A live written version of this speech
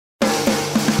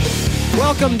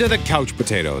Welcome to the Couch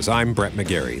Potatoes. I'm Brett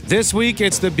McGarry. This week,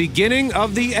 it's the beginning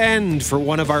of the end for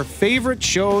one of our favorite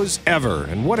shows ever.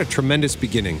 And what a tremendous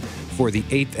beginning for the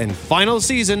 8th and final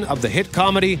season of the hit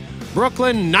comedy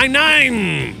Brooklyn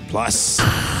Nine-Nine Plus.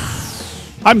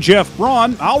 I'm Jeff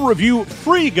Braun. I'll review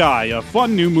Free Guy, a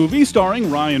fun new movie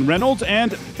starring Ryan Reynolds,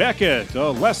 and Beckett,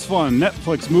 a less fun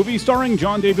Netflix movie starring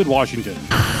John David Washington.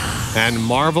 And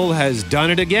Marvel has done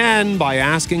it again by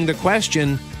asking the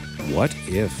question, what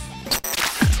if?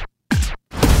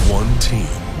 One team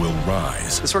will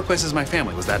rise. This workplace is my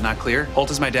family. Was that not clear?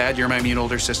 Holt is my dad, you're my immune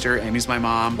older sister, Amy's my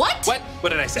mom. What? What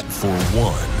did I say? For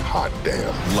one hot damn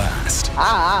last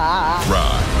ride.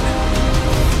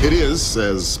 It is,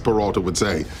 as Peralta would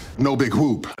say, no big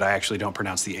whoop. But I actually don't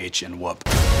pronounce the H in whoop.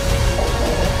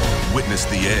 Witness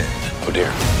the end. Oh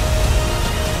dear.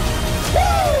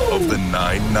 Of the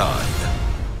 9-9.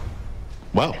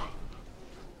 Well,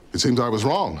 it seems I was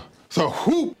wrong. The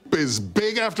whoop is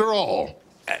big after all.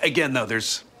 Again, though,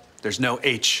 there's no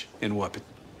H in whoop.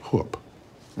 Whoop.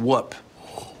 Whoop.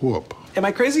 Whoop. Am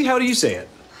I crazy? How do you say it?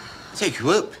 Say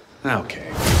whoop.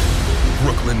 Okay.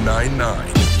 Brooklyn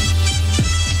Nine-Nine.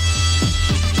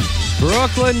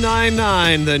 Brooklyn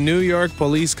Nine-Nine, the New York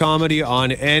police comedy on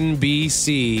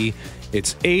NBC.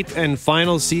 Its 8th and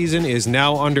final season is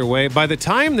now underway. By the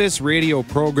time this radio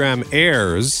program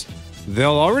airs,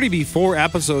 there'll already be 4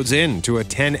 episodes into a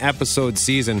 10-episode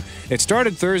season. It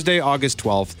started Thursday, August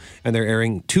 12th, and they're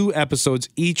airing 2 episodes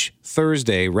each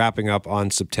Thursday, wrapping up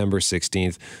on September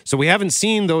 16th. So we haven't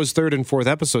seen those 3rd and 4th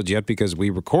episodes yet because we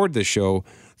record this show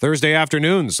Thursday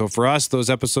afternoon. So for us, those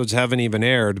episodes haven't even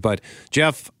aired. But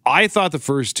Jeff, I thought the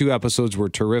first 2 episodes were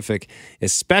terrific,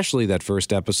 especially that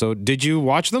first episode. Did you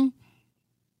watch them?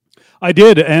 I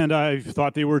did, and I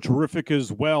thought they were terrific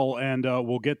as well, and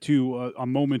we'll get to a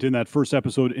moment in that first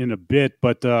episode in a bit,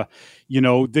 but,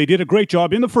 they did a great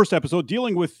job in the first episode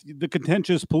dealing with the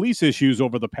contentious police issues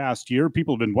over the past year.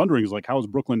 People have been wondering, how is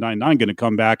Brooklyn Nine-Nine going to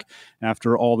come back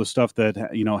after all the stuff that,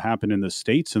 happened in the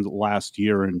States in the last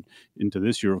year and into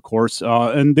this year, of course,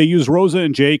 and they used Rosa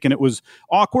and Jake, and it was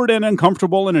awkward and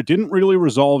uncomfortable, and it didn't really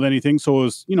resolve anything, so it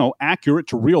was, accurate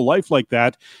to real life like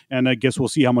that, and I guess we'll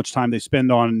see how much time they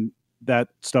spend on that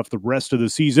stuff the rest of the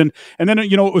season. And then,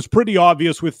 it was pretty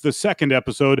obvious with the second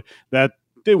episode that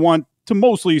they want to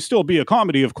mostly still be a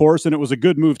comedy, of course, and it was a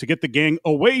good move to get the gang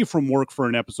away from work for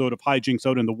an episode of hijinks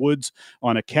out in the woods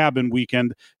on a cabin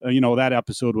weekend. That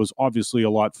episode was obviously a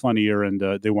lot funnier, and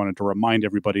they wanted to remind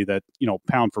everybody that,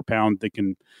 pound for pound, they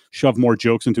can shove more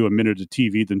jokes into a minute of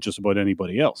TV than just about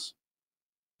anybody else.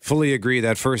 Fully agree.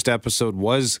 That first episode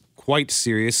was quite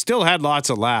serious. Still had lots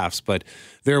of laughs, but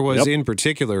there was in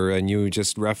particular, and you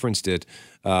just referenced it,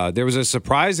 there was a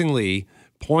surprisingly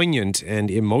poignant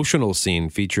and emotional scene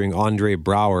featuring Andre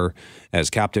Braugher as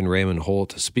Captain Raymond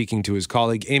Holt speaking to his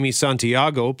colleague Amy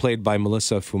Santiago, played by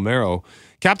Melissa Fumero.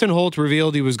 Captain Holt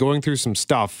revealed he was going through some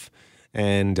stuff,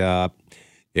 and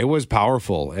it was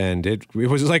powerful, and it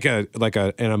was like an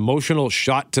emotional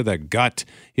shot to the gut.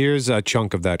 Here's a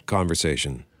chunk of that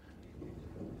conversation.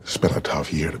 It's been a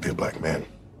tough year to be a black man.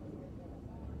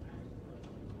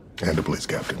 And a police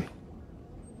captain.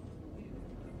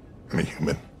 And a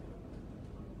human.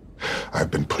 I've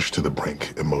been pushed to the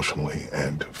brink emotionally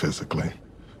and physically.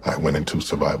 I went into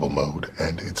survival mode,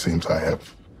 and it seems I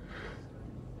have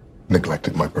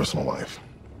neglected my personal life.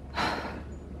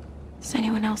 Does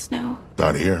anyone else know?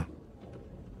 Not here.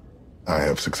 I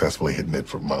have successfully hidden it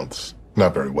for months.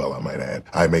 Not very well, I might add.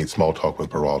 I made small talk with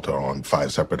Peralta on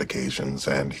 5 separate occasions,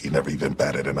 and he never even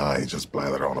batted an eye. He just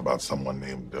blathered on about someone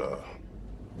named,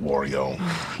 Wario.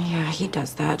 Yeah, he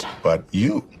does that. But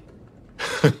you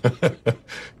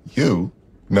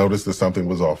noticed that something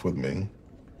was off with me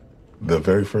the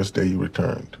very first day you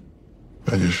returned.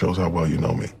 That just shows how well you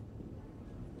know me.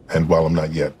 And while I'm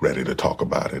not yet ready to talk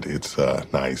about it, it's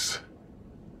nice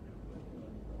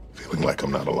feeling like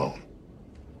I'm not alone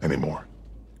anymore.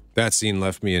 That scene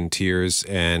left me in tears,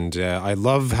 and I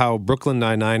love how Brooklyn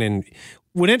Nine-Nine, and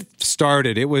when it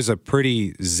started, it was a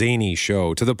pretty zany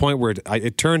show to the point where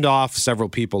it turned off several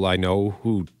people I know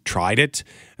who tried it,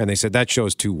 and they said that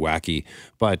show's too wacky.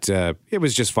 But it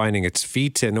was just finding its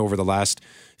feet, and over the last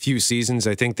few seasons,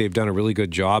 I think they've done a really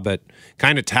good job at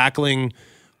kind of tackling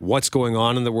what's going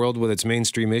on in the world with its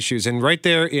mainstream issues. And right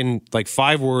there in like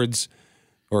 5 words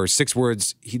or 6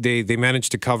 words, they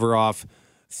managed to cover off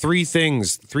 3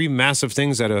 massive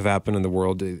things that have happened in the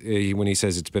world when he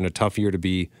says it's been a tough year to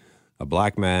be a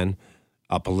black man,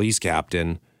 a police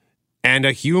captain, and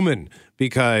a human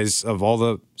because of all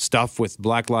the stuff with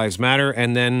Black Lives Matter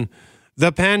and then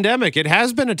the pandemic. It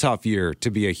has been a tough year to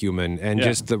be a human, and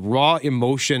just the raw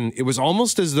emotion. It was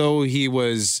almost as though he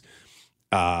was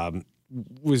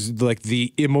was like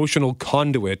the emotional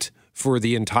conduit for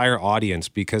the entire audience,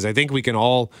 because I think we can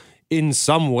all in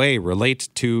some way relate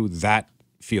to that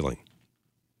feeling.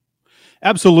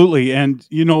 Absolutely. And,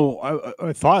 you know,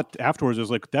 I thought afterwards, I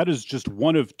was like, that is just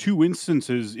one of two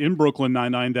instances in Brooklyn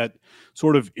Nine-Nine that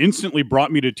sort of instantly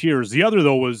brought me to tears. The other,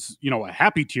 though, was, you know, a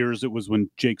happy tears. It was when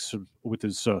Jake's with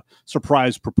his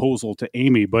surprise proposal to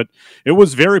Amy. But it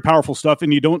was very powerful stuff,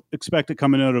 and you don't expect it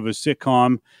coming out of a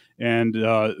sitcom. And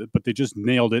but they just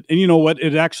nailed it. And you know what?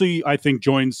 It actually, I think,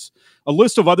 joins a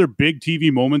list of other big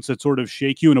TV moments that sort of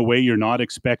shake you in a way you're not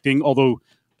expecting. Although,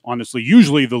 honestly,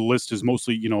 usually the list is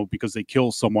mostly, you know, because they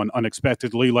kill someone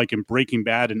unexpectedly, like in Breaking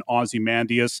Bad and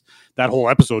Ozymandias, that whole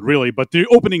episode, really. But the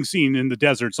opening scene in the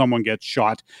desert, someone gets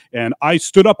shot. And I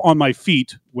stood up on my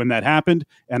feet when that happened,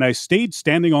 and I stayed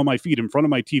standing on my feet in front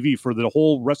of my TV for the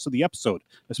whole rest of the episode.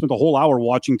 I spent the whole hour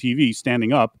watching TV,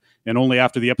 standing up. And only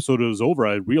after the episode was over,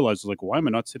 I realized, like, why am I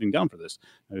not sitting down for this?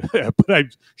 But I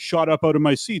shot up out of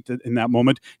my seat in that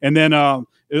moment. And then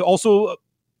also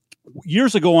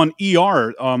years ago on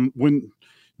ER, when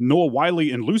Noah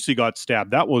Wiley and Lucy got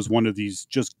stabbed, that was one of these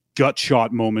just gut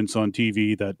shot moments on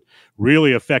TV that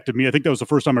really affected me. I think that was the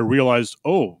first time I realized,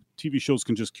 oh, TV shows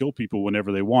can just kill people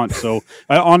whenever they want. So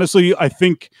I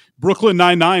think Brooklyn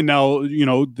Nine-Nine now, you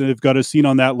know, they've got a scene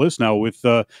on that list now with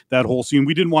that whole scene.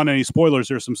 We didn't want any spoilers.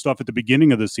 There's some stuff at the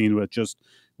beginning of the scene that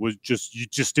you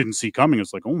just didn't see coming.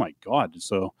 It's like, oh my God.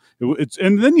 So it's,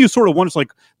 and then you sort of wonder, it's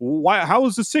like, why, how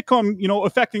is the sitcom, you know,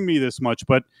 affecting me this much?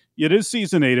 But it is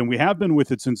season 8 and we have been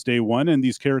with it since day one. And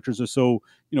these characters are so,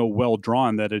 you know, well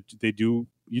drawn that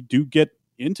you do get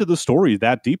into the story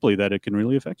that deeply that it can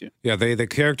really affect you. Yeah, the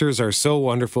characters are so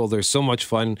wonderful. They're so much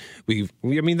fun. I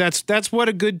mean, that's what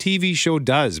a good TV show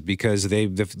does, because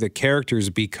the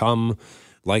characters become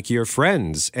like your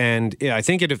friends. And yeah, I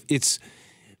think it's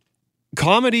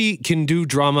comedy can do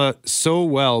drama so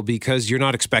well because you're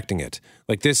not expecting it.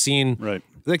 Like this scene, right?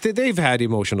 Like they've had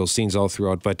emotional scenes all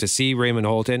throughout, but to see Raymond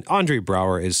Holt and Andre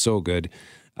Braugher is so good.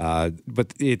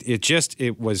 But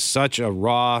it was such a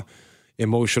raw,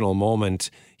 emotional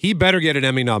moment. He better get an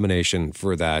Emmy nomination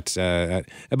for that.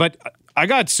 But I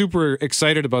got super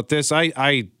excited about this.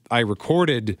 I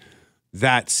recorded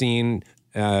that scene.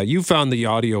 You found the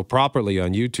audio properly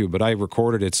on YouTube, but I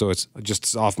recorded it so it's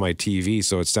just off my TV,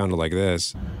 so it sounded like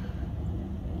this.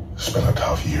 It's been a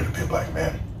tough year to be a black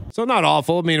man. So not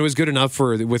awful. I mean, it was good enough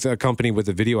with a company with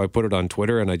the video. I put it on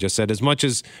Twitter, and I just said, as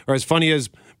funny as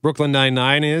Brooklyn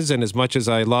Nine-Nine is, and as much as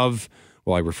I love,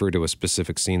 well, I refer to a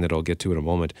specific scene that I'll get to in a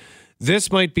moment,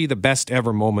 this might be the best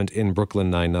ever moment in Brooklyn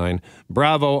Nine-Nine.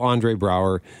 Bravo, Andre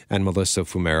Braugher and Melissa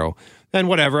Fumero. And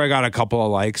whatever, I got a couple of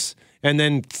likes. And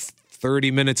then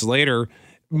 30 minutes later,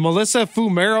 Melissa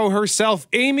Fumero herself,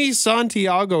 Amy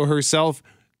Santiago herself,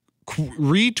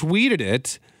 retweeted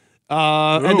it.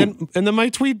 And then my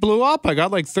tweet blew up. I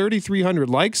got like 3,300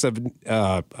 likes.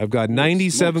 I've got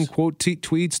 97 quote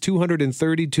tweets,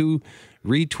 232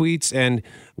 retweets, and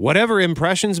whatever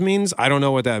impressions means, I don't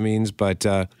know what that means, but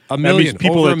a million,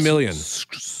 over a million.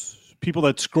 People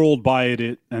that scrolled by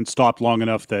it and stopped long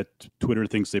enough that Twitter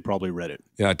thinks they probably read it.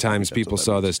 Yeah, at times people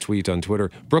saw this tweet on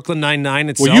Twitter. Brooklyn Nine-Nine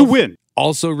itself. Well, you win.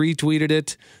 Also retweeted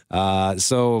it.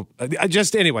 So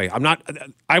anyway,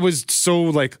 I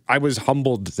was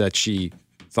humbled that she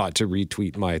thought to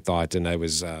retweet my thought, and I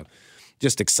was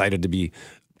just excited to be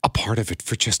a part of it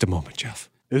for just a moment, Jeff.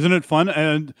 Isn't it fun?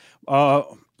 And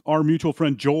our mutual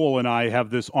friend Joel and I have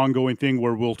this ongoing thing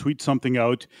where we'll tweet something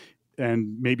out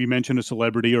and maybe mention a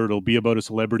celebrity, or it'll be about a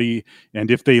celebrity. And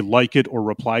if they like it or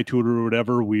reply to it or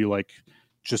whatever, we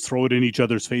just throw it in each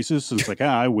other's faces. So it's like,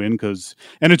 I win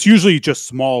and it's usually just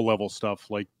small level stuff,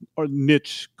 like or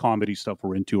niche comedy stuff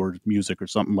we're into, or music or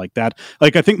something like that.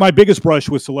 Like, I think my biggest brush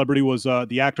with celebrity was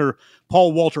the actor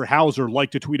Paul Walter Hauser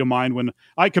liked a tweet of mine when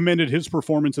I commended his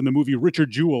performance in the movie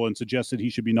Richard Jewell and suggested he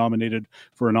should be nominated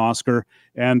for an Oscar.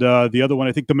 And the other one,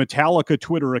 I think the Metallica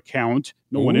Twitter account,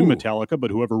 no one in Metallica, but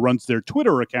whoever runs their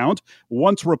Twitter account,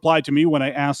 once replied to me when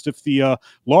I asked if the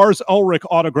Lars Ulrich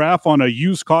autograph on a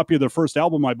used copy of their first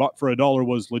album I bought for $1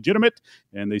 was legitimate,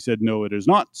 and they said no, it is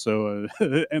not. So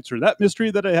answer that mystery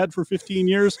that I had for 15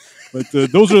 years. But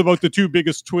those are about the two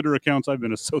biggest Twitter accounts I've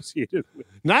been associated with.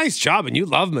 Nice job, and you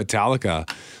love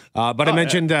Metallica. But I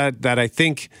mentioned that I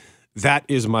think that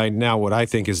is now what I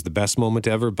think is the best moment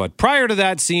ever. But prior to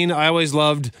that scene, I always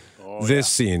loved this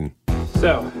scene.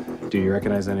 So, do you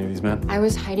recognize any of these men? I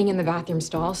was hiding in the bathroom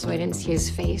stall, so I didn't see his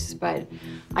face, but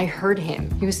I heard him.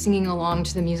 He was singing along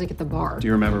to the music at the bar. Do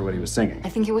you remember what he was singing? I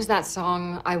think it was that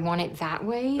song, I Want It That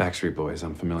Way. Backstreet Boys,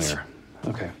 I'm familiar.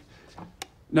 Okay.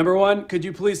 Number 1, could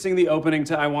you please sing the opening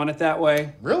to I Want It That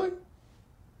Way? Really?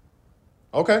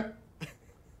 Okay.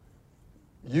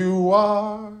 You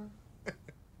are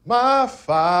my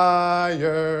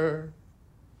fire.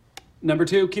 Number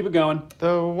 2, keep it going.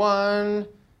 The one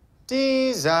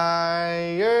desire.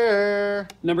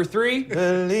 Number 3.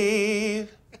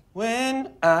 Believe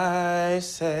when I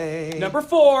say. Number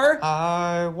 4.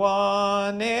 I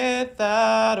want it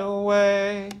that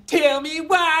way. Tell me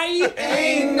why.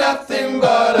 Ain't nothing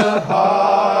but a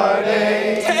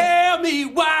heartache. Tell me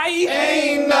why.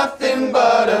 Ain't nothing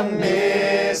but a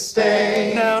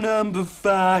mistake. Now number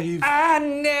 5. I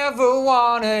never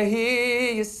wanna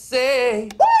hear you say,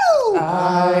 woo!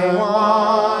 I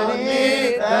want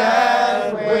it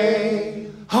that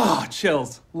way. Oh,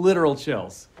 chills. Literal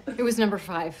chills. It was number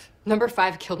 5. Number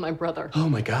 5 killed my brother. Oh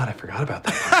my God, I forgot about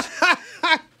that.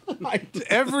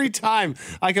 Every time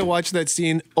I can watch that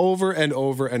scene over and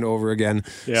over and over again.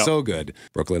 Yeah. So good.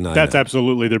 Brooklyn Nine-Nine. That's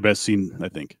absolutely their best scene, I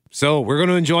think. So we're going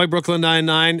to enjoy Brooklyn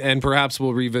Nine-Nine, and perhaps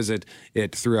we'll revisit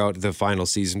it throughout the final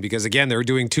season because, again, they're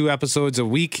doing 2 episodes a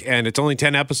week, and it's only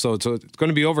 10 episodes, so it's going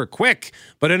to be over quick.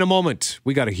 But in a moment,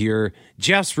 we got to hear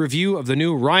Jeff's review of the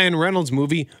new Ryan Reynolds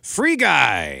movie, Free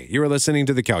Guy. You are listening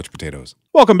to The Couch Potatoes.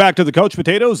 Welcome back to the Couch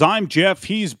Potatoes. I'm Jeff.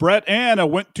 He's Brett, and I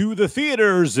went to the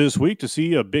theaters this week to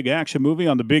see a big action movie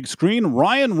on the big screen.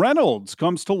 Ryan Reynolds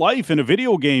comes to life in a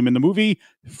video game in the movie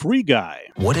Free Guy.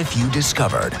 What if you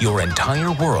discovered your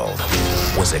entire world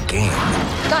was a game?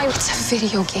 Guy, it's a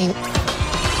video game.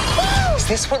 Is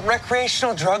this what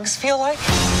recreational drugs feel like?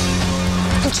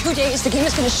 In 2 days, the game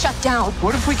is going to shut down.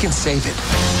 What if we can save it?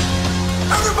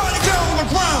 Everybody get on the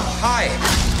ground! Hi.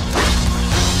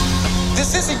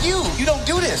 This isn't you. You don't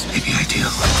do this. Maybe I do.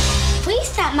 Please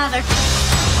stop, Mother.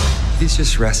 He's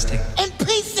just resting. In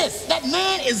pieces. That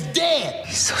man is dead.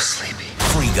 He's so sleepy.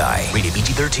 Free Guy. Rated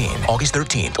PG-13. August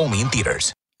 13th. Only in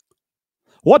theaters.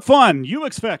 What fun! You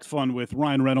expect fun with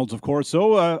Ryan Reynolds, of course.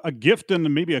 So a gift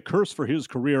and maybe a curse for his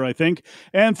career, I think.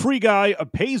 And Free Guy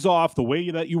pays off the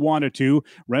way that you want it to.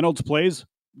 Reynolds plays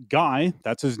Guy,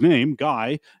 that's his name,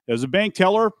 Guy, as a bank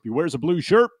teller. He wears a blue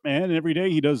shirt, and every day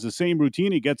he does the same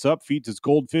routine. He gets up, feeds his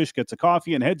goldfish, gets a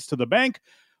coffee, and heads to the bank,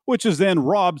 which is then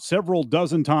robbed several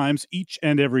dozen times each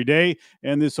and every day.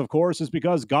 And this, of course, is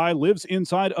because Guy lives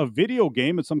inside a video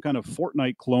game. It's some kind of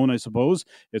Fortnite clone, I suppose.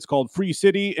 It's called Free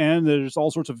City, and there's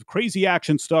all sorts of crazy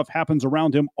action stuff happens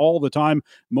around him all the time.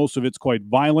 Most of it's quite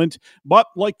violent. But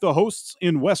like the hosts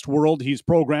in Westworld, he's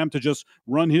programmed to just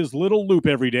run his little loop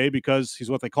every day because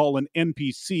he's what they call an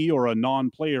NPC, or a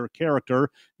non-player character.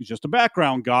 He's just a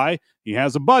background guy. He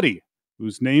has a buddy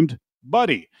who's named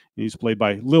Buddy. He's played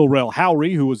by Lil Rel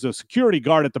Howery, who was a security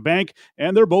guard at the bank,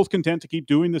 and they're both content to keep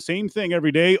doing the same thing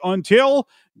every day until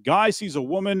Guy sees a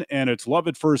woman, and it's love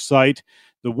at first sight.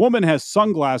 The woman has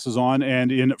sunglasses on,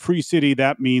 and in Free City,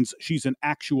 that means she's an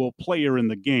actual player in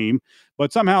the game.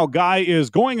 But somehow Guy is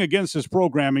going against his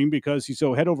programming because he's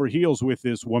so head over heels with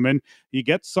this woman. He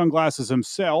gets sunglasses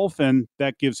himself, and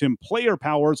that gives him player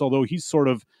powers, although he's sort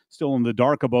of still in the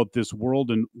dark about this world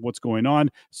and what's going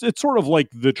on. It's sort of like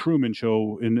The Truman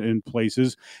Show in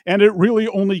places, and it really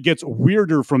only gets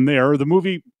weirder from there. The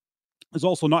movie is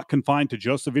also not confined to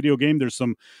just the video game. There's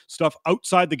some stuff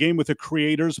outside the game with the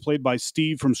creators, played by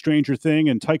Steve from Stranger Things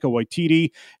and Taika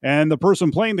Waititi, and the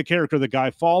person playing the character that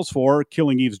Guy falls for,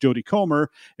 Killing Eve's Jodie Comer,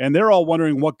 and they're all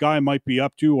wondering what Guy might be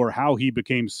up to or how he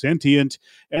became sentient.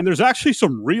 And there's actually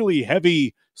some really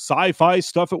heavy sci-fi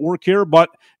stuff at work here, but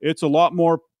it's a lot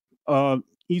more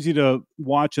easy to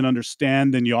watch and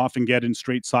understand than you often get in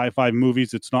straight sci-fi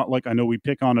movies. It's not like, I know we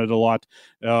pick on it a lot,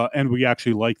 and we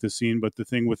actually like the scene, but the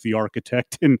thing with the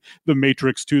architect in The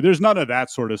Matrix 2, there's none of that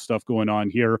sort of stuff going on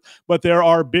here. But there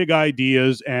are big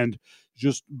ideas and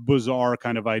just bizarre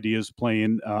kind of ideas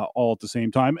playing all at the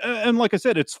same time. And like I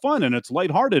said, it's fun and it's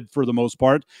lighthearted for the most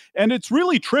part. And it's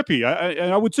really trippy.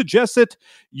 I would suggest that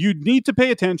you need to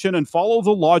pay attention and follow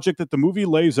the logic that the movie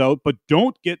lays out, but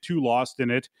don't get too lost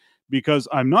in it, because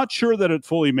I'm not sure that it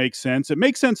fully makes sense. It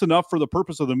makes sense enough for the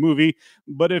purpose of the movie,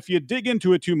 but if you dig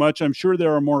into it too much, I'm sure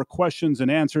there are more questions and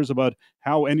answers about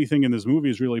how anything in this movie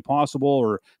is really possible,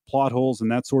 or plot holes and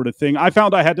that sort of thing. I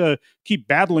found I had to keep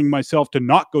battling myself to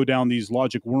not go down these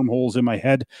logic wormholes in my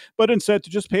head, but instead to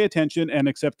just pay attention and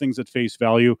accept things at face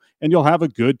value, and you'll have a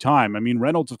good time. I mean,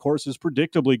 Reynolds, of course, is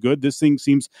predictably good. This thing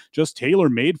seems just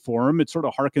tailor-made for him. It sort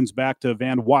of harkens back to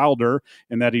Van Wilder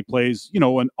in that he plays,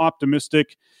 an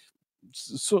optimistic,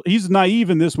 so he's naive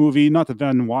in this movie. Not that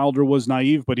Van Wilder was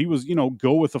naive, but he was,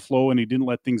 go with the flow, and he didn't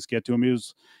let things get to him.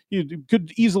 He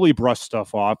could easily brush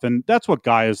stuff off, and that's what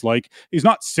Guy is like. He's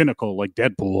not cynical like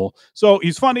Deadpool. So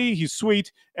he's funny, he's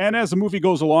sweet, and as the movie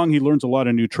goes along, he learns a lot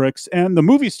of new tricks, and the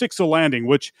movie sticks a landing,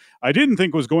 which I didn't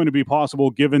think was going to be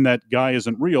possible given that Guy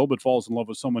isn't real, but falls in love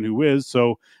with someone who is.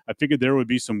 So I figured there would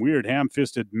be some weird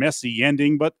ham-fisted, messy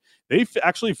ending, but they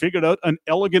actually figured out an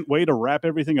elegant way to wrap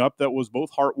everything up that was both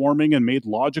heartwarming and made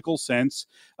logical sense.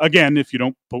 Again, if you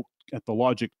don't poke at the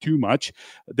logic too much.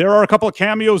 There are a couple of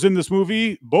cameos in this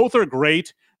movie. Both are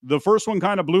great. The first one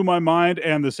kind of blew my mind,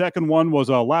 and the second one was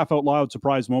a laugh-out-loud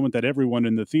surprise moment that everyone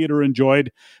in the theater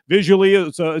enjoyed. Visually,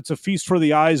 it's a feast for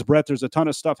the eyes, Brett. There's a ton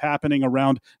of stuff happening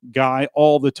around Guy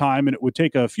all the time, and it would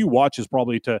take a few watches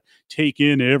probably to take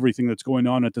in everything that's going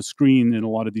on at the screen in a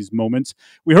lot of these moments.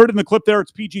 We heard in the clip there,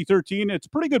 it's PG-13. It's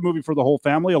a pretty good movie for the whole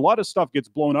family. A lot of stuff gets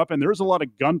blown up, and there's a lot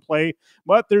of gunplay,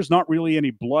 but there's not really any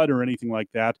blood or anything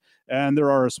like that, and there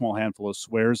are a small handful of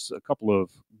swears, a couple of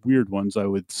weird ones, I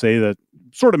would say, that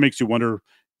sort of makes you wonder.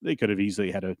 They could have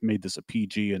easily made this a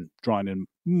PG and drawn in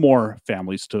more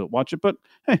families to watch it, but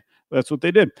hey, that's what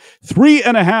they did.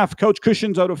 3.5 couch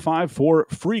cushions out of 5 for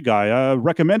Free Guy. I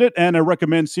recommend it, and I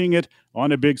recommend seeing it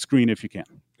on a big screen if you can.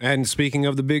 And speaking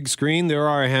of the big screen, there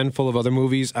are a handful of other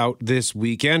movies out this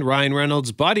weekend. Ryan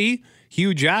Reynolds' buddy,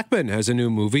 Hugh Jackman, has a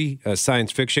new movie,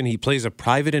 science fiction. He plays a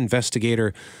private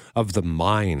investigator of the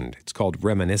mind. It's called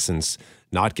Reminiscence.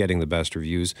 Not getting the best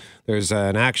reviews. There's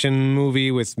an action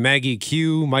movie with Maggie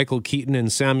Q, Michael Keaton, and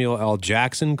Samuel L.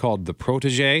 Jackson called The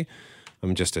Protégé.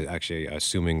 I'm just actually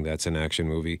assuming that's an action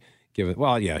movie.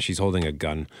 She's holding a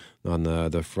gun on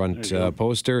the front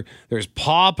poster. There's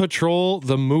Paw Patrol,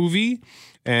 the movie.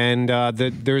 And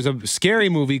there's a scary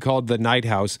movie called The Night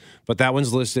House, but that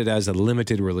one's listed as a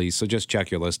limited release, so just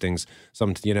check your listings.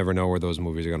 You never know where those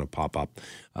movies are going to pop up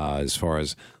as far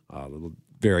as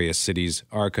various cities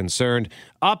are concerned.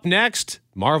 Up next,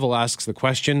 Marvel asks the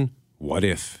question, what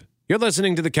if? You're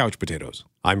listening to The Couch Potatoes.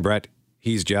 I'm Brett.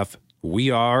 He's Jeff. We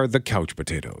are The Couch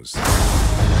Potatoes.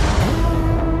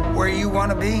 Where you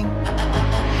want to be?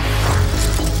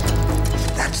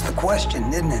 That's the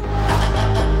question, isn't it?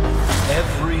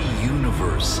 Every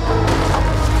universe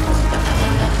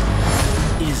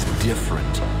is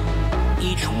different.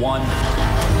 Each one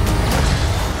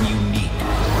unique.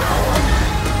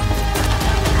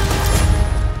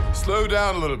 Slow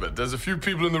down a little bit. There's a few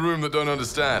people in the room that don't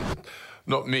understand.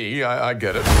 Not me, I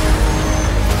get it.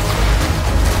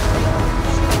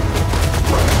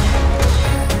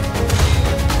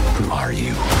 Who are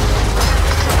you?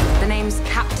 The name's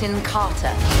Captain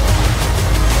Carter.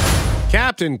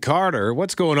 Captain Carter,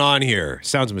 what's going on here?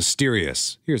 Sounds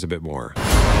mysterious. Here's a bit more.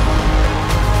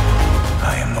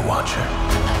 I am the Watcher.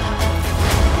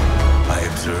 I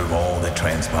observe all that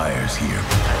transpires here,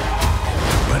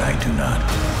 but I do not,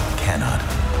 cannot,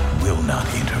 will not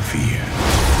interfere.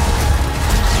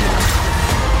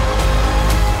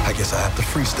 I guess I have to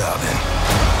freestyle then.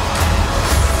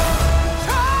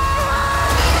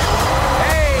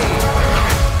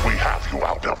 We have you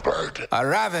outnumbered. A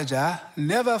Ravager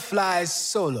never flies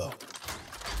solo.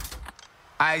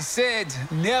 I said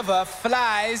never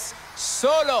flies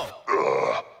solo.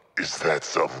 Is that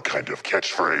some kind of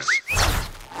catchphrase?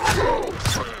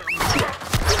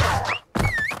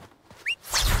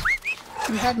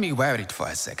 You had me worried for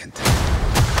a second.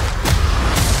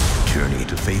 Journey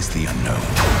to face the unknown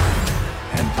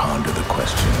and ponder the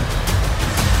question.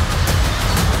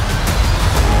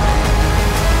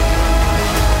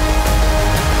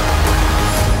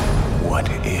 What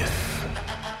if?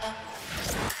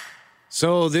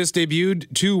 So this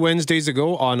debuted 2 Wednesdays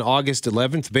ago on August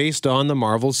 11th based on the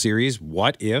Marvel series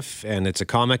What If? And it's a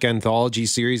comic anthology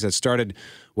series that started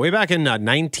way back in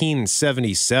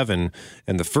 1977.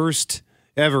 And the first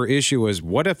ever issue was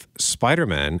What If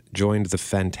Spider-Man joined the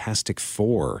Fantastic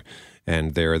Four?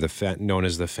 And they're known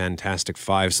as the Fantastic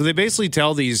Five. So they basically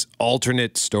tell these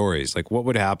alternate stories. Like what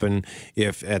would happen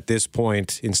if at this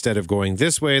point, instead of going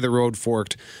this way, the road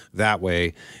forked that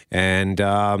way. And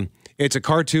it's a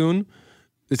cartoon.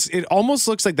 It almost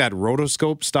looks like that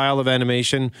rotoscope style of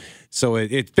animation. So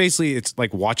it's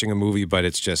like watching a movie, but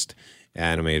it's just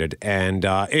animated. And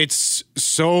it's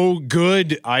so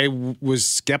good. I was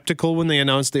skeptical when they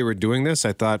announced they were doing this.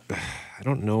 I thought, I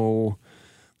don't know,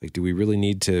 like, do we really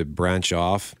need to branch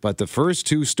off? But the first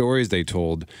 2 stories they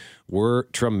told were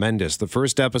tremendous. The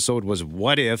first episode was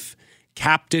What If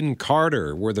Captain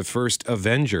Carter were the first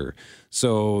Avenger?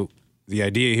 So the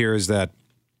idea here is that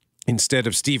instead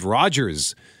of Steve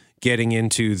Rogers getting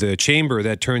into the chamber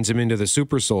that turns him into the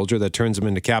super soldier, that turns him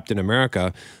into Captain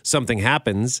America, something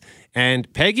happens,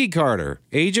 and Peggy Carter,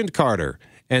 Agent Carter,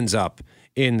 ends up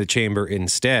in the chamber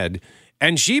instead,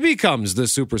 and she becomes the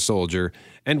super soldier.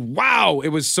 And wow, it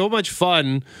was so much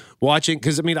fun watching,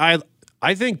 because I mean,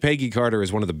 I think Peggy Carter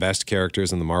is one of the best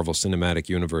characters in the Marvel Cinematic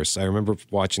Universe. I remember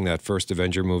watching that first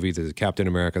Avenger movie, the Captain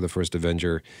America, the First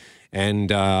Avenger,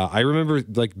 and I remember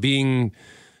like being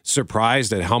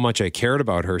surprised at how much I cared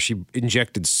about her. She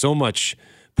injected so much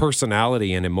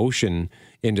personality and emotion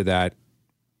into that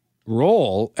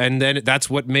role, and then that's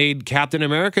what made Captain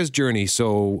America's journey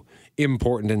so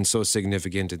important and so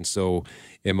significant and so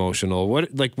emotional.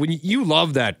 What, like, when you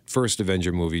love that first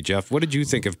Avenger movie, Jeff, what did you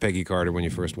think of Peggy Carter when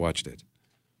you first watched it?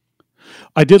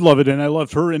 I did love it, and I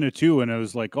loved her in it too. And I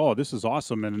was like, "Oh, this is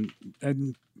awesome!"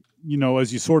 And you know,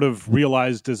 as you sort of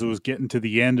realized as it was getting to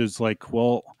the end, it's like,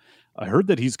 well, I heard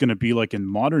that he's going to be like in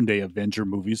modern day Avenger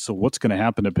movies. So what's going to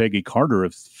happen to Peggy Carter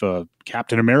if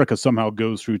Captain America somehow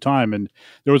goes through time? And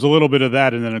there was a little bit of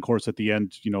that. And then, of course, at the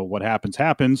end, you know, what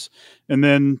happens. And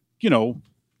then, you know,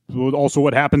 also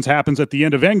what happens at the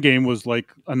end of Endgame was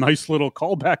like a nice little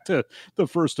callback to the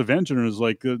first Avenger. And it was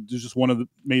like, just one of the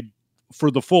made for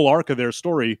the full arc of their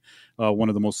story, one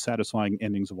of the most satisfying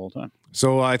endings of all time.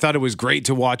 So I thought it was great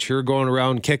to watch her going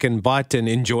around kicking butt and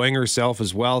enjoying herself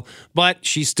as well. But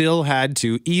she still had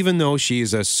to, even though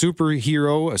she's a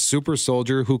superhero, a super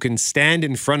soldier who can stand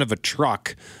in front of a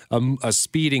truck, a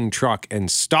speeding truck,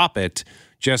 and stop it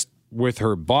just with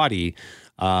her body,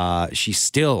 she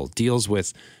still deals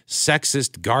with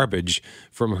sexist garbage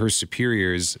from her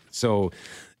superiors. So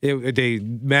they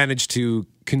managed to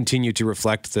continue to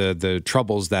reflect the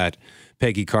troubles that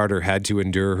Peggy Carter had to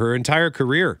endure her entire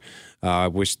career,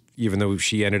 which even though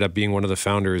she ended up being one of the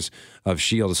founders of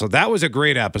S.H.I.E.L.D. So that was a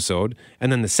great episode.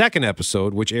 And then the second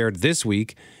episode, which aired this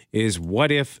week, is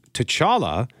What If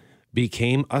T'Challa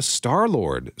became a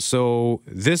Star-Lord? So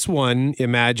this one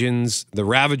imagines the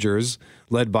Ravagers,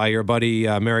 led by your buddy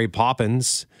Mary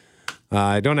Poppins.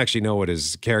 I don't actually know what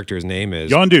his character's name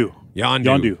is. Yondu.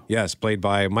 Yes, played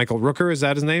by Michael Rooker. Is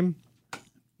that his name?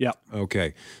 Yeah.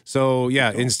 Okay. So,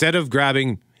 yeah, instead of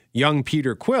grabbing young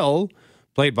Peter Quill,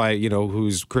 played by, you know,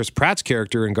 who's Chris Pratt's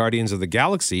character in Guardians of the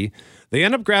Galaxy, they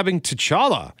end up grabbing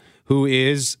T'Challa, who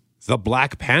is the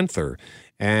Black Panther.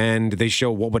 And they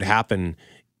show what would happen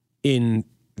in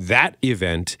that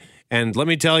event. And let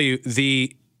me tell you,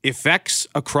 the effects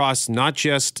across not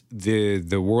just the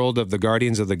world of the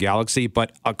Guardians of the Galaxy,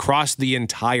 but across the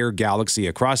entire galaxy,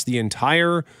 across the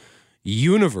entire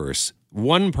universe,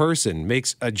 one person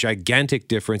makes a gigantic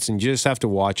difference, and you just have to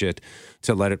watch it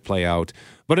to let it play out.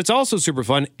 But it's also super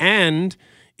fun, and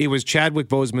it was Chadwick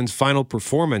Boseman's final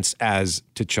performance as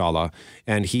T'Challa,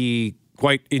 and he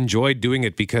quite enjoyed doing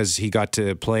it because he got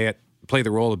to play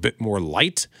the role a bit more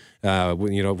light,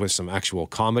 with some actual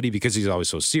comedy, because he's always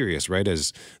so serious, right,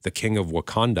 as the king of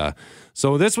Wakanda.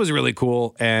 So this was really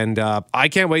cool, and I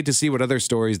can't wait to see what other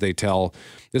stories they tell.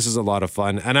 This is a lot of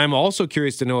fun, and I'm also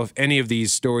curious to know if any of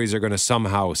these stories are going to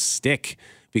somehow stick,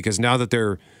 because now that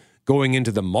they're going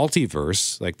into the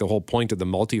multiverse, like the whole point of the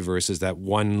multiverse is that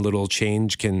one little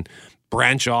change can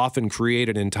branch off and create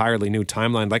an entirely new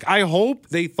timeline. Like, I hope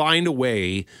they find a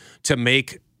way to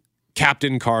make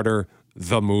Captain Carter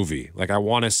the movie. Like, I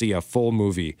want to see a full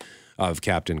movie of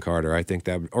Captain Carter. I think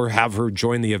that, or have her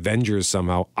join the Avengers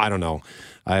somehow. I don't know.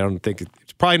 I don't think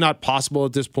it's probably not possible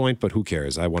at this point, but who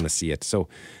cares? I want to see it. So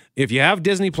if you have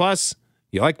Disney Plus,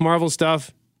 you like Marvel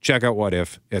stuff, check out What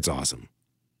If. It's awesome.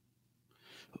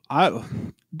 Are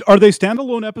they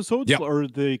standalone episodes, or are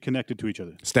they connected to each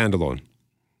other? Standalone.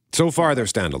 So far, they're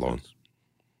standalone.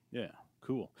 Yeah,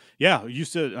 cool. Yeah, you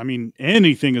said, I mean,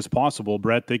 anything is possible,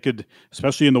 Brett. They could,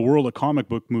 especially in the world of comic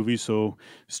book movies. So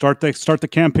start the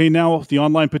campaign now, the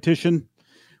online petition.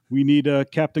 We need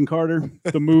Captain Carter,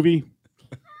 the movie.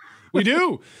 We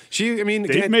do.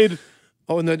 They've made.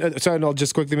 Oh, and sorry, I'll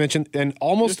just quickly mention, and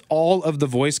almost all of the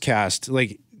voice cast,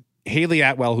 like Haley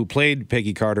Atwell, who played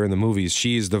Peggy Carter in the movies,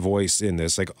 she's the voice in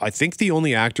this. Like, I think the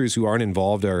only actors who aren't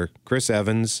involved are Chris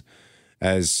Evans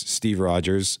as Steve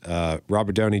Rogers,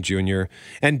 Robert Downey Jr.,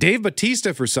 and Dave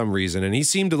Bautista for some reason, and he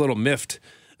seemed a little miffed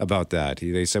about that.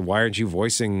 They said, "Why aren't you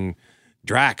voicing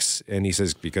Drax?" And he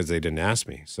says, "Because they didn't ask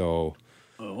me." So,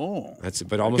 that's it.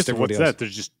 But almost everybody else. What's that? They're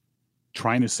just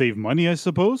trying to save money, I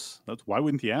suppose. Why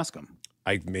wouldn't you ask them?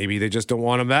 Maybe they just don't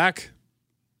want him back.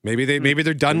 Maybe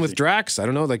they're done with Drax. I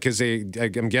don't know, like, because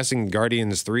I'm guessing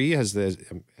Guardians 3 has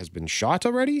been shot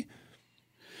already.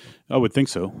 I would think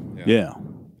so. Yeah.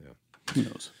 Who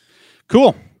knows?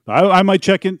 Cool. I might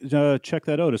check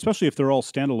that out, especially if they're all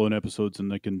standalone episodes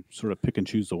and I can sort of pick and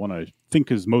choose the one I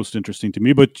think is most interesting to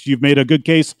me. But you've made a good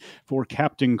case for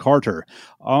Captain Carter.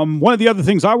 One of the other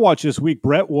things I watched this week,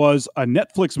 Brett, was a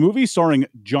Netflix movie starring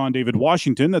John David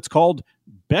Washington that's called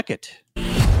Beckett.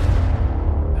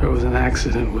 There was an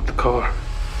accident with the car.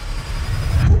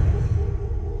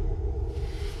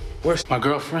 Where's my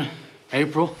girlfriend,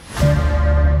 April?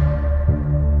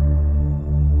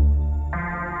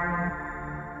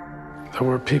 There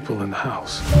were people in the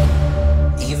house.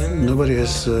 Nobody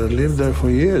has lived there for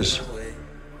years.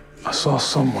 I saw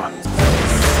someone.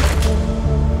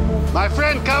 My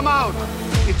friend, come out.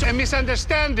 It's a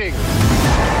misunderstanding.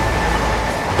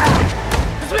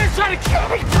 This man's trying to kill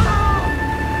me!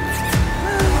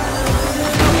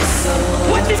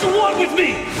 What is wrong with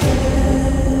me?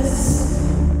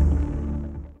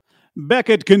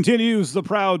 Beckett continues the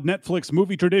proud Netflix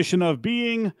movie tradition of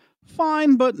being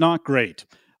fine but not great.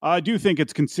 I do think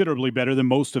it's considerably better than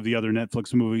most of the other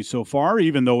Netflix movies so far,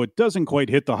 even though it doesn't quite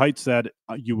hit the heights that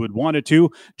you would want it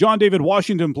to. John David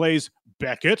Washington plays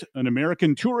Beckett, an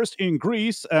American tourist in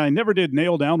Greece. I never did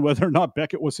nail down whether or not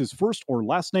Beckett was his first or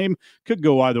last name. Could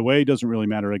go either way. Doesn't really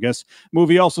matter, I guess.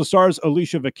 Movie also stars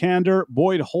Alicia Vikander,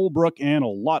 Boyd Holbrook, and a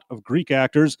lot of Greek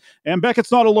actors. And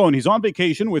Beckett's not alone. He's on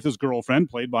vacation with his girlfriend,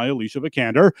 played by Alicia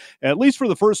Vikander, at least for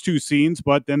the first two scenes.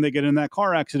 But then they get in that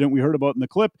car accident we heard about in the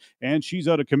clip, and she's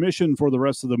out of commission for the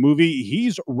rest of the movie.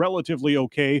 He's relatively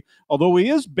okay, although he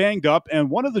is banged up. And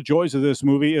one of the joys of this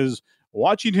movie is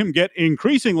watching him get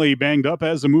increasingly banged up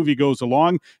as the movie goes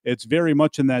along. It's very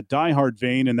much in that Die Hard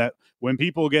vein, in that when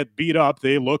people get beat up,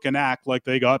 they look and act like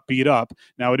they got beat up.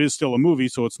 Now, it is still a movie,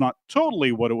 so it's not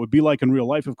totally what it would be like in real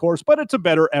life, of course, but it's a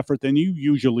better effort than you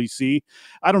usually see.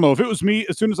 I don't know. If it was me,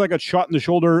 as soon as I got shot in the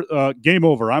shoulder, game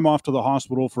over. I'm off to the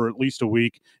hospital for at least a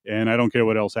week, and I don't care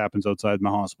what else happens outside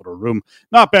my hospital room.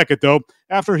 Not Beckett, though.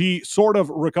 After he sort of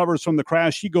recovers from the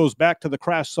crash, he goes back to the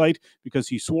crash site because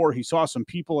he swore he saw some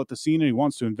people at the scene and he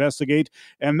wants to investigate.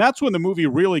 And that's when the movie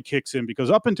really kicks in, because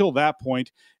up until that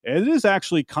point, it is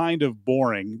actually kind of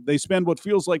boring. They spend what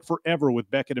feels like forever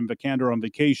with Beckett and Vikander on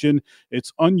vacation.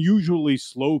 It's unusually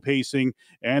slow pacing,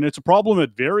 and it's a problem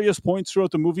at various points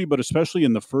throughout the movie, but especially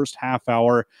in the first half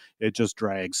hour, it just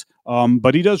drags.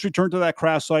 But he does return to that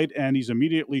crash site, and he's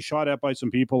immediately shot at by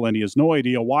some people, and he has no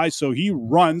idea why, so he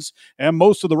runs, and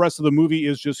most of the rest of the movie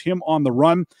is just him on the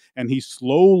run, and he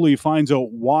slowly finds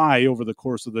out why over the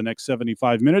course of the next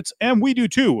 75 minutes, and we do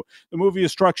too. The movie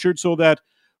is structured so that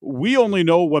we only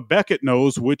know what Beckett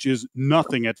knows, which is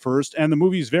nothing at first, and the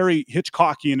movie is very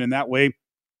Hitchcockian in that way.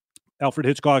 Alfred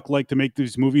Hitchcock liked to make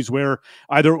these movies where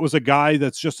either it was a guy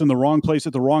that's just in the wrong place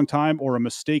at the wrong time, or a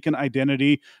mistaken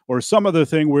identity, or some other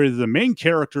thing where the main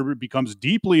character becomes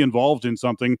deeply involved in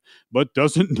something but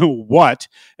doesn't know what.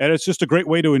 And it's just a great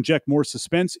way to inject more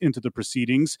suspense into the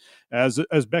proceedings. As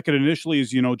Beckett initially is,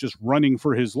 just running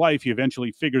for his life, he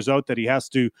eventually figures out that he has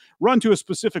to run to a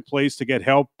specific place to get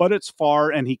help, but it's far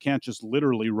and he can't just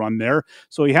literally run there.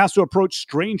 So he has to approach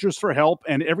strangers for help.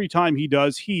 And every time he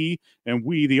does, he and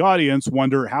we, the audience,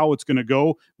 wonder how it's going to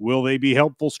go. Will they be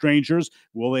helpful strangers?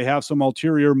 Will they have some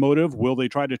ulterior motive? Will they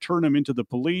try to turn him into the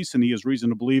police? And he has reason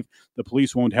to believe the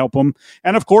police won't help him.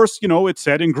 And of course, it's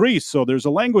set in Greece, so there's a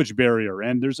language barrier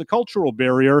and there's a cultural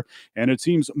barrier. And it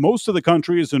seems most of the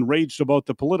country is enraged about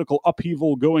the political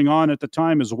upheaval going on at the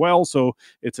time as well. So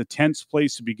it's a tense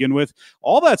place to begin with.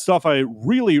 All that stuff I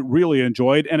really, really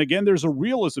enjoyed. And again, there's a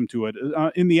realism to it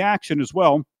in the action as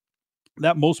well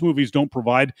that most movies don't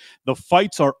provide. The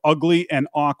fights are ugly and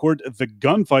awkward. The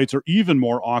gunfights are even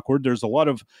more awkward. There's a lot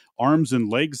of arms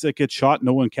and legs that get shot.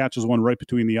 No one catches one right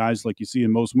between the eyes like you see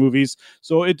in most movies.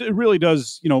 So it really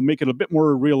does, make it a bit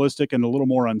more realistic and a little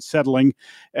more unsettling.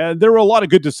 There were a lot of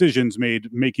good decisions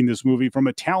made making this movie from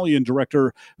Italian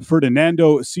director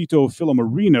Ferdinando Cito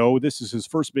Filomarino. This is his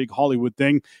first big Hollywood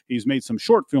thing. He's made some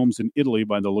short films in Italy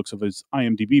by the looks of his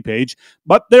IMDb page.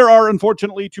 But there are,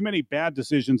 unfortunately, too many bad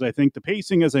decisions, I think. The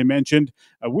pacing, as I mentioned,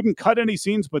 I wouldn't cut any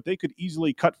scenes, but they could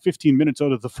easily cut 15 minutes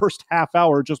out of the first half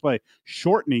hour just by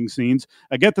shortening scenes.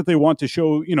 I get that they want to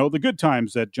show, the good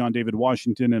times that John David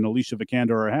Washington and Alicia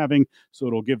Vikander are having, so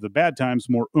it'll give the bad times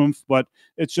more oomph, but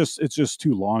it's just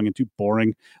too long and too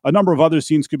boring. A number of other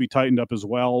scenes could be tightened up as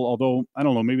well, although, I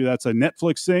don't know, maybe that's a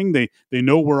Netflix thing. They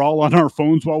know we're all on our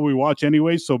phones while we watch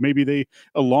anyway, so maybe they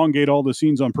elongate all the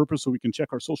scenes on purpose so we can check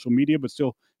our social media, but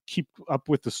still keep up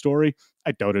with the story.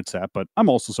 I doubt it's that, but I'm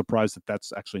also surprised that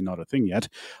that's actually not a thing yet.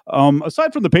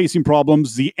 Aside from the pacing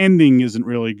problems, the ending isn't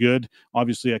really good.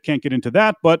 Obviously, I can't get into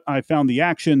that, but I found the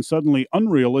action suddenly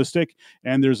unrealistic,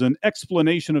 and there's an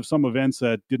explanation of some events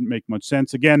that didn't make much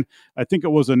sense. Again, I think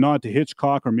it was a nod to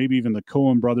Hitchcock or maybe even the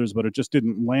Coen brothers, but it just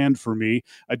didn't land for me.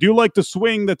 I do like the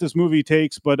swing that this movie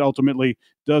takes, but ultimately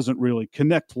doesn't really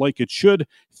connect like it should.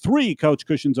 3 couch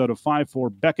cushions out of 5 for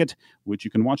Beckett, which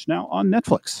you can watch now on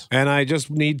Netflix. And I just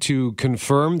need to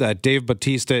confirm that Dave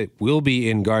Bautista will be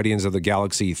in Guardians of the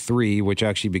Galaxy 3, which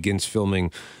actually begins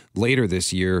filming later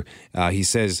this year. He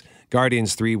says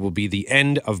Guardians 3 will be the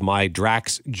end of my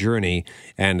Drax journey.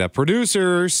 And a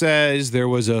producer says there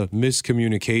was a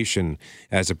miscommunication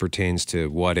as it pertains to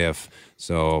What If.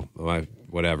 So,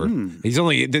 whatever. He's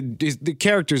only, the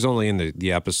character's only in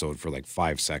the episode for like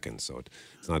 5 seconds. So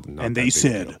it's not and they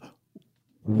said,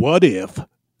 what if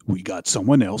we got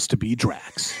someone else to be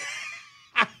Drax?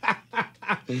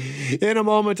 In a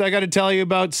moment, I got to tell you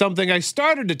about something I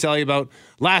started to tell you about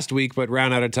last week, but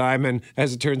ran out of time. And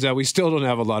as it turns out, we still don't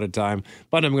have a lot of time,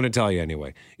 but I'm going to tell you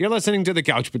anyway. You're listening to The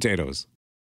Couch Potatoes.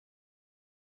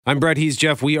 I'm Brett, he's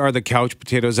Jeff. We are The Couch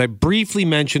Potatoes. I briefly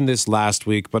mentioned this last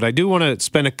week, but I do want to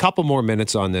spend a couple more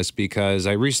minutes on this because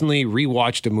I recently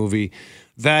rewatched a movie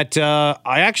that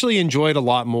I actually enjoyed a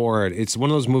lot more. It's one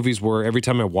of those movies where every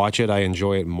time I watch it, I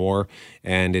enjoy it more,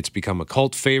 and it's become a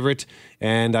cult favorite.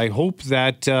 And I hope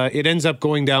that it ends up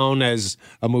going down as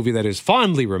a movie that is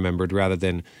fondly remembered rather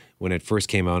than when it first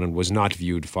came out and was not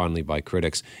viewed fondly by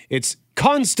critics. It's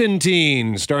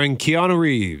Constantine, starring Keanu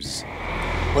Reeves.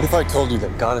 What if I told you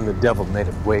that God and the devil made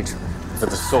a wager for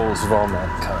the souls of all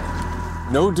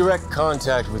mankind? No direct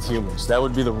contact with humans, that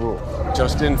would be the rule.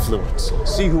 Just influence.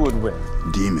 See who would win.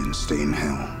 Demons stay in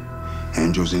hell,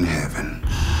 angels in heaven.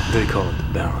 They call it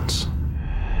the balance.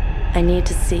 I need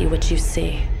to see what you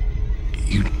see.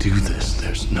 You do this,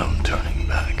 there's no turning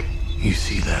back. You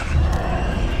see them.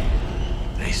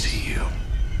 They see you.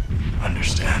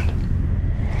 Understand?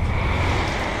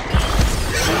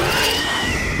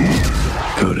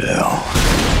 Go to hell.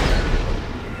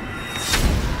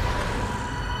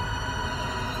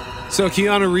 So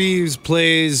Keanu Reeves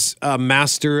plays a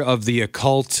master of the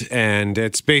occult, and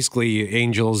it's basically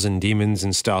angels and demons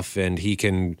and stuff, and he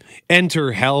can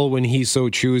enter hell when he so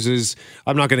chooses.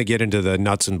 I'm not going to get into the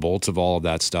nuts and bolts of all of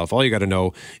that stuff. All you got to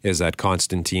know is that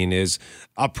Constantine is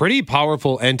a pretty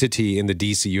powerful entity in the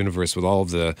DC universe with all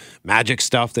of the magic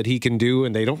stuff that he can do,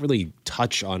 and they don't really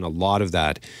touch on a lot of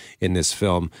that in this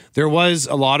film. There was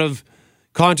a lot of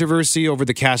controversy over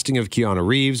the casting of Keanu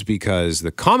Reeves because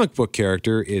the comic book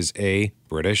character is A,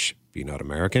 British, B, not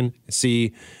American,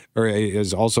 C, or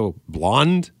is also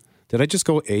blonde. Did I just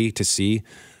go A to C?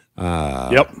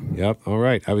 Yep. All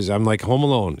right. I'm like Home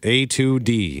Alone, A to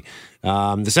D.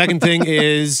 The second thing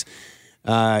is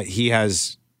he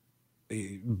has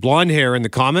blonde hair in the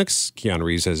comics. Keanu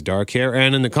Reeves has dark hair,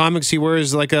 and in the comics he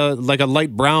wears like a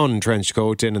light brown trench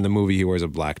coat, and in the movie he wears a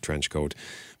black trench coat.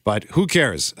 But who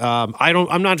cares?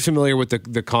 I'm not familiar with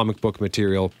the comic book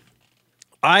material.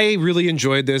 I really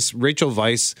enjoyed this. Rachel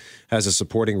Weisz has a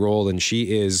supporting role, and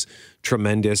she is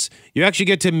tremendous. You actually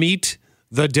get to meet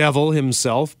the devil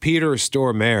himself, Peter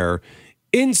Stormare,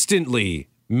 instantly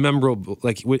memorable.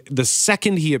 Like the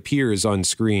second he appears on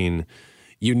screen,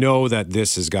 you know that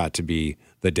this has got to be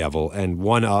the devil, and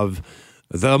one of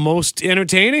the most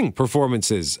entertaining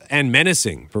performances and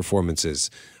menacing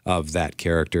performances of that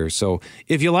character. So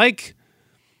if you like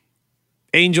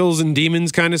angels and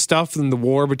demons kind of stuff and the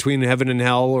war between heaven and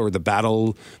hell, or the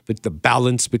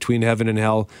balance between heaven and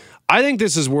hell, I think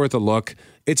this is worth a look.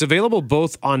 It's available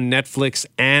both on Netflix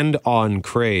and on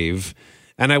Crave.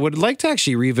 And I would like to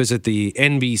actually revisit the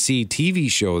NBC TV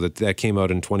show that came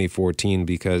out in 2014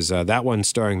 because that one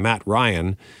starring Matt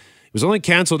Ryan, it was only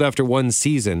canceled after one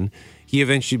season. He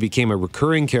eventually became a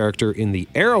recurring character in the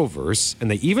Arrowverse,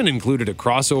 and they even included a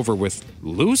crossover with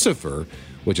Lucifer,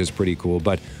 which is pretty cool.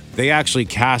 But they actually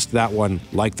cast that one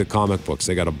like the comic books.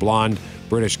 They got a blonde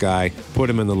British guy, put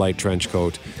him in the light trench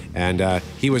coat, and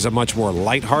he was a much more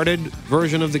lighthearted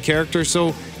version of the character. So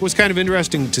it was kind of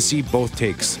interesting to see both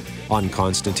takes on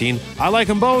Constantine. I like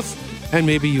them both, and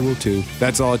maybe you will too.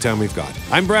 That's all the time we've got.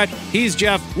 I'm Brett. He's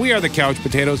Jeff. We are the Couch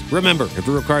Potatoes. Remember, if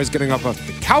it requires getting up off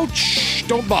the couch,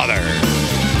 don't bother.